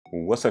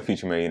What's up,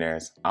 future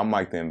millionaires? I'm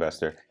Mike the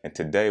Investor, and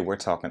today we're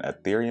talking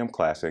Ethereum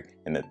Classic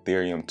and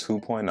Ethereum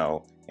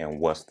 2.0 and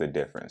what's the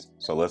difference.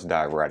 So let's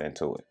dive right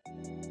into it.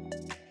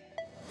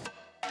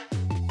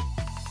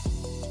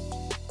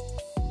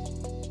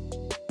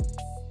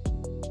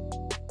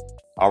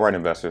 Alright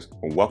investors,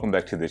 welcome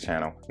back to the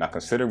channel. Now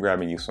consider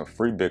grabbing you some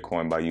free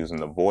Bitcoin by using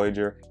the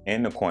Voyager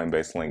and the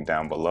Coinbase link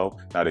down below.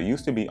 Now there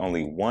used to be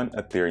only one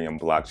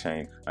Ethereum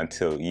blockchain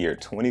until year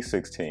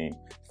 2016.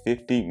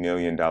 $50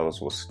 million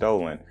was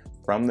stolen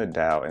from the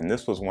DAO, and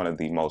this was one of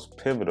the most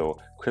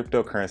pivotal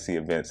cryptocurrency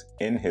events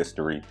in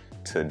history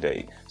to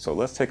date. So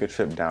let's take a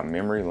trip down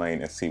memory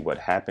lane and see what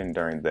happened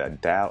during the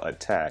DAO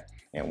attack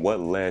and what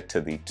led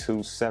to the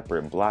two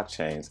separate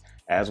blockchains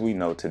as we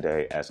know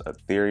today as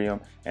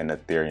Ethereum and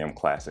Ethereum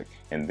Classic.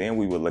 And then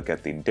we will look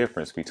at the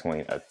difference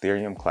between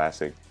Ethereum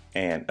Classic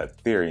and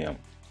Ethereum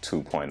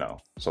 2.0.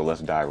 So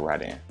let's dive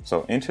right in.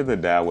 So Enter the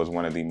DAO was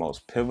one of the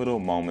most pivotal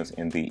moments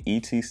in the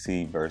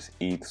ETC versus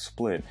ETH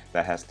split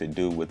that has to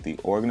do with the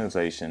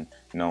organization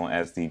known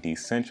as the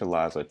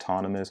Decentralized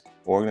Autonomous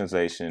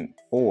Organization,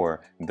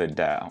 or the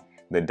DAO.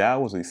 The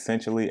DAO was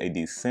essentially a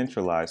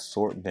decentralized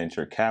sort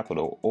venture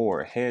capital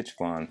or hedge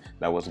fund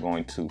that was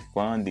going to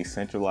fund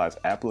decentralized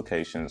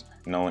applications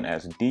known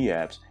as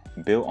dApps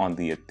built on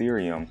the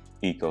Ethereum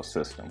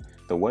ecosystem.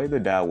 The way the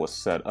DAO was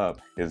set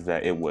up is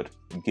that it would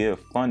give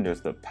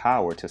funders the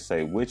power to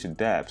say which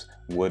dApps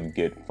would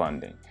get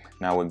funding.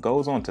 Now it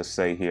goes on to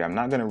say here, I'm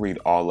not going to read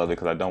all of it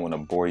because I don't want to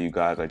bore you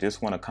guys. I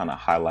just want to kind of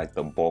highlight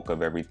the bulk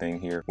of everything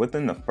here.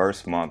 Within the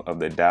first month of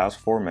the DAO's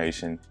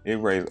formation, it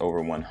raised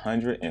over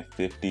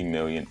 150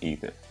 million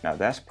Ether. Now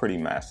that's pretty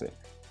massive.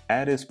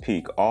 At its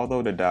peak,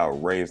 although the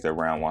DAO raised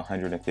around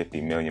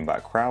 150 million by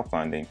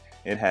crowdfunding,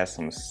 it has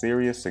some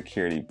serious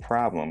security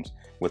problems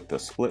with the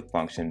split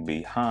function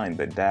behind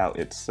the DAO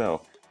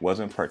itself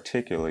wasn't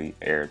particularly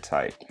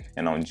airtight.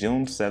 And on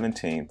June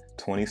 17,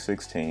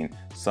 2016,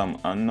 some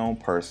unknown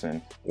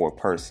person or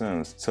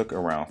persons took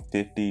around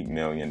 $50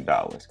 million.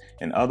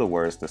 In other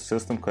words, the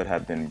system could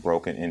have been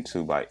broken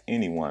into by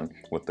anyone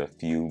with a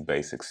few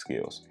basic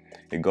skills.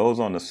 It goes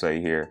on to say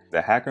here,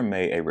 the hacker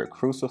made a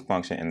recursive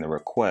function in the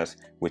request,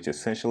 which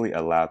essentially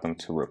allowed them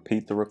to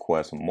repeat the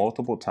request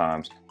multiple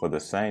times for the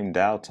same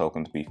DAO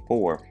tokens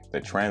before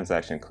the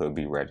transaction could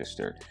be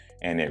registered.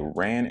 And it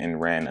ran and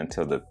ran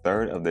until the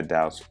third of the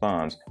DAO's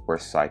funds were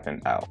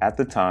siphoned out. At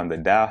the time, the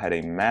DAO had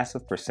a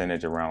massive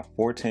percentage, around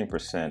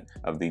 14%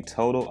 of the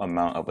total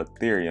amount of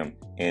Ethereum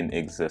in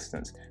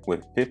existence.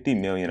 With 50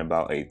 million,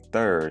 about a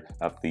third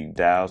of the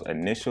DAO's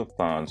initial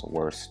funds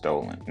were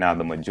stolen. Now,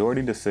 the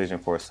majority decision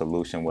for a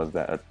solution was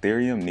that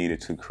Ethereum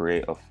needed to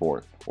create a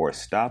fork or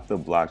stop the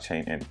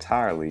blockchain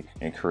entirely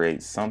and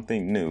create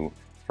something new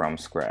from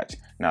scratch.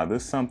 Now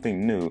this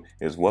something new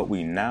is what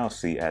we now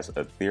see as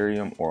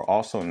Ethereum, or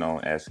also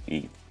known as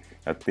ETH.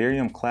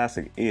 Ethereum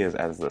Classic is,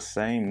 as the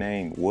same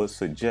name would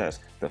suggest,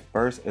 the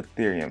first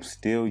Ethereum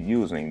still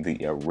using the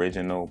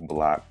original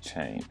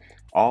blockchain.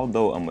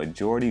 Although a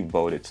majority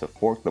voted to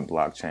fork the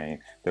blockchain,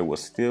 there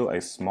was still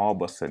a small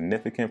but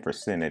significant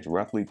percentage,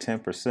 roughly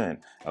 10%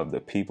 of the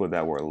people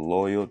that were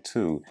loyal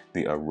to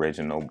the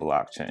original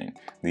blockchain.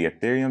 The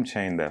Ethereum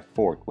chain that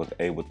forked was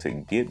able to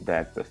get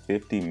back the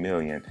 50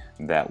 million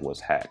that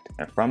was hacked.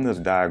 And from this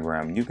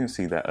diagram, you can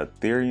see that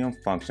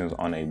Ethereum functions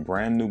on a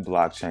brand new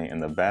blockchain,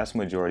 and the vast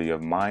majority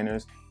of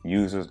miners,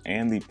 users,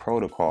 and the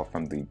protocol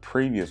from the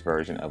previous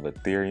version of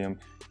Ethereum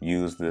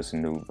use this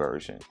new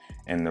version.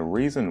 And the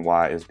reason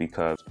why is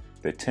because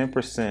the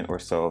 10% or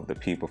so of the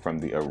people from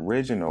the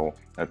original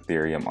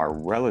Ethereum are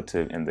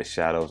relative in the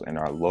shadows and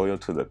are loyal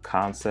to the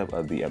concept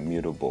of the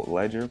immutable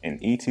ledger, and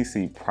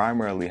ETC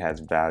primarily has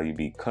value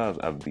because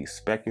of the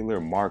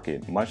specular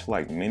market, much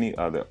like many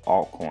other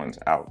altcoins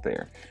out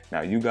there.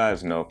 Now you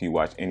guys know, if you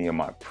watch any of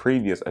my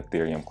previous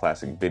Ethereum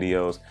Classic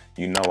videos,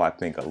 you know I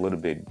think a little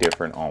bit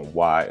different on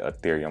why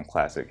Ethereum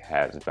Classic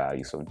has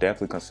value, so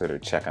definitely consider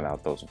checking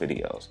out those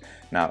videos.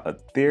 Now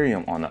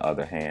Ethereum, on the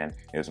other hand,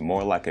 is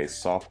more like a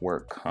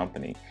software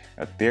company.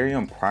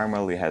 Ethereum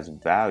primarily has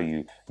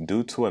value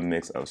due to a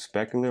mix of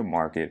specular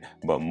market,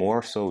 but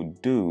more so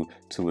due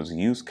to its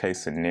use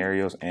case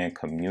scenarios and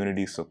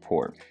community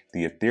support.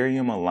 The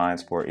Ethereum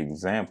Alliance, for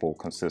example,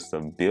 consists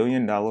of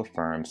billion-dollar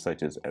firms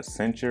such as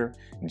Accenture,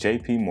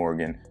 JP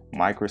Morgan,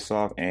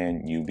 Microsoft,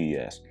 and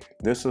UBS.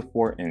 This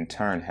support in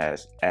turn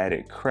has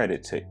added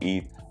credit to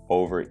ETH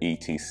over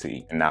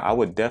ETC. Now I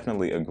would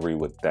definitely agree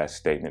with that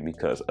statement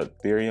because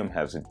Ethereum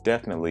has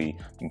definitely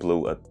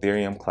blew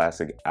Ethereum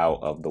Classic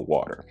out of the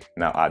water.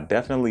 Now I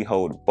definitely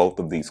hold both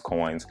of these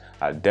coins.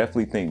 I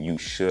definitely think you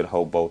should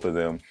hold both of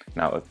them.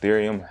 Now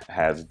Ethereum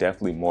has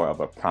definitely more of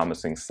a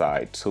promising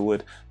side to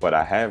it, but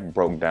I have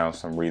broke down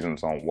some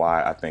reasons on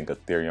why I think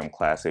Ethereum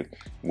Classic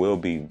will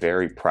be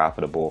very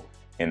profitable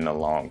in the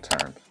long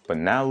term. But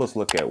now let's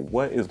look at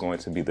what is going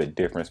to be the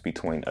difference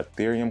between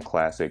Ethereum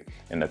Classic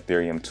and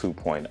Ethereum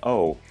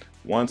 2.0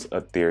 once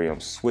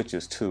Ethereum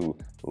switches to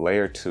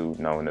layer 2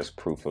 known as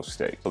proof of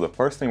stake. So the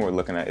first thing we're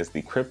looking at is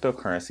the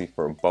cryptocurrency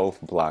for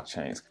both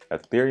blockchains.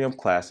 Ethereum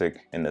Classic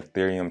and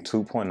Ethereum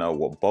 2.0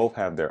 will both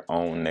have their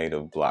own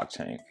native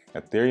blockchain.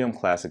 Ethereum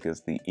Classic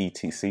is the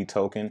ETC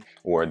token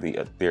or the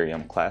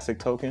Ethereum Classic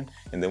token,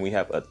 and then we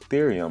have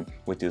Ethereum,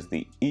 which is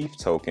the ETH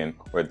token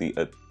or the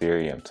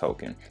Ethereum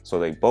token. So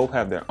they both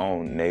have their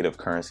own native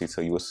currency,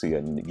 so you will see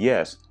a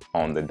yes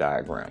on the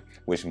diagram,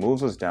 which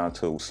moves us down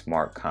to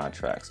smart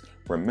contracts.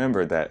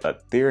 Remember that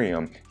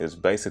Ethereum is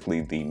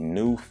basically the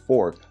new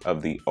fork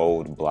of the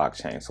old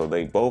blockchain. So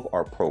they both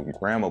are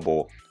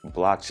programmable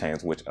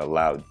blockchains which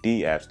allow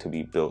dApps to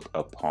be built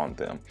upon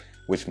them,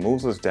 which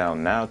moves us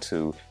down now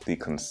to the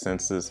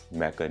consensus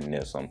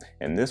mechanism.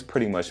 And this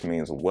pretty much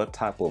means what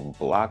type of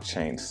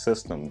blockchain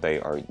system they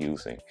are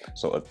using.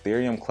 So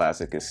Ethereum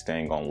Classic is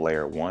staying on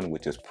layer 1,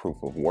 which is proof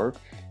of work.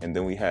 And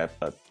then we have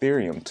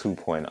Ethereum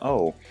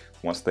 2.0.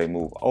 Once they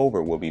move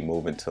over, we'll be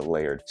moving to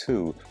layer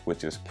 2,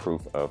 which is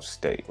proof of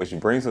stake. Which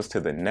brings us to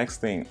the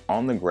next thing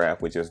on the graph,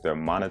 which is their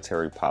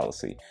monetary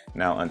policy.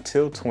 Now,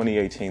 until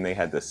 2018, they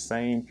had the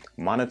same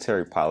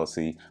monetary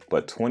policy,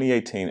 but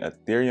 2018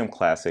 Ethereum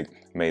Classic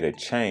made a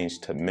change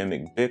to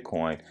mimic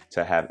Bitcoin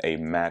to have a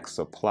max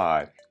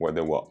supply where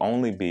there will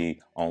only be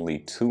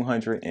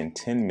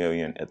 210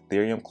 million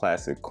Ethereum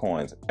Classic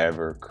coins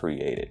ever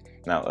created.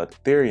 Now,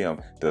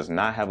 Ethereum does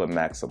not have a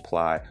max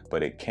supply,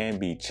 but it can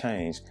be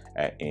changed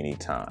at any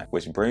time,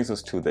 which brings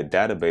us to the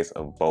database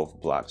of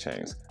both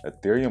blockchains.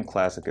 Ethereum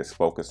Classic is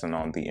focusing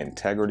on the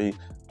integrity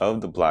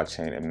of the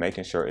blockchain and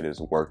making sure it is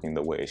working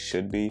the way it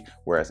should be,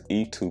 whereas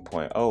ETH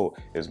 2.0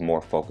 is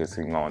more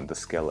focusing on the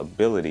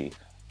scalability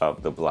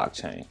of the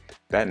blockchain.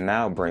 That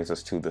now brings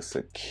us to the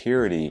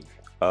security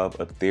of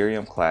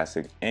Ethereum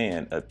Classic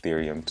and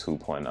Ethereum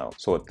 2.0.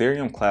 So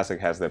Ethereum Classic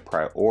has the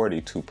priority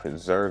to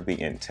preserve the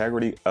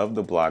integrity of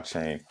the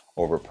blockchain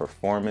over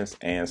performance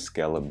and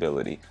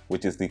scalability,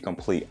 which is the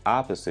complete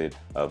opposite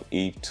of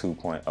ETH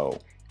 2.0.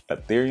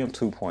 Ethereum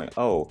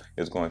 2.0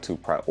 is going to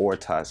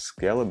prioritize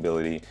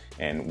scalability,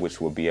 and which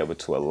will be able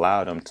to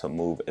allow them to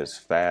move as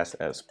fast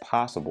as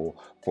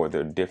possible for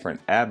their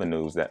different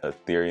avenues that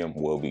Ethereum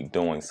will be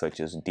doing, such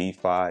as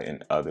DeFi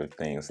and other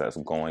things that's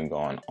going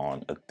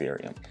on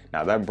Ethereum.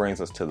 Now that brings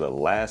us to the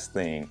last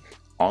thing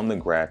on the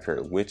graph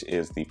here, which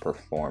is the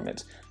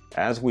performance.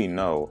 As we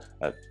know,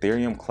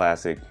 Ethereum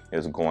Classic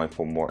is going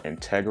for more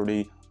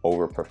integrity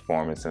over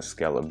performance and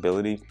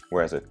scalability,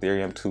 whereas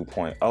Ethereum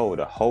 2.0,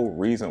 the whole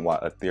reason why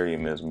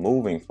Ethereum is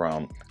moving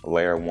from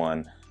layer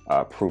 1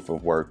 proof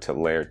of work to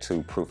layer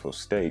 2 proof of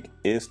stake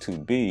is to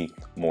be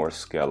more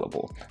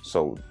scalable.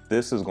 So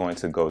this is going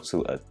to go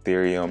to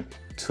Ethereum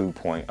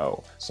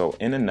 2.0. So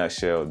in a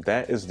nutshell,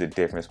 that is the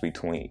difference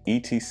between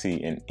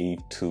ETC and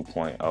ETH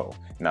 2.0.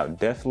 Now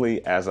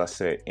definitely, as I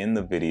said in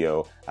the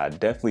video, I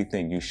definitely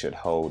think you should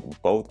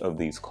hold both of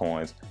these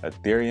coins.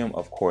 Ethereum,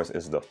 of course,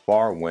 is the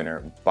far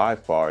winner by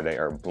far. They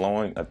are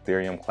blowing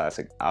Ethereum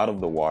Classic out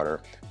of the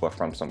water, but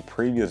from some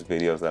previous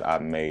videos that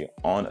I've made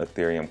on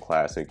Ethereum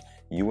Classic,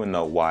 you will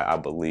know why I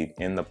believe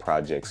in the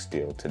project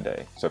still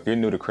today. So if you're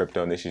new to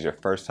crypto and this is your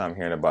first time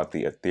hearing about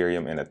the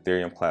Ethereum and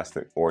Ethereum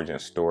Classic origin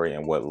story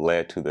and what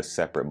led to the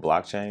separate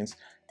blockchains,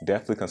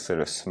 definitely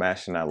consider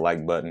smashing that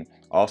like button.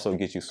 Also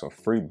get you some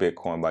free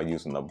Bitcoin by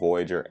using the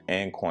Voyager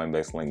and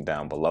Coinbase link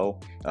down below.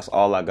 That's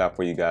all I got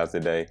for you guys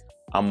today.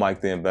 I'm Mike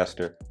the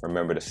Investor.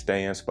 Remember to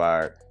stay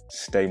inspired,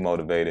 stay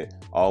motivated,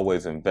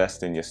 always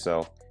invest in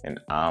yourself, and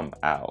I'm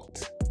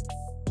out.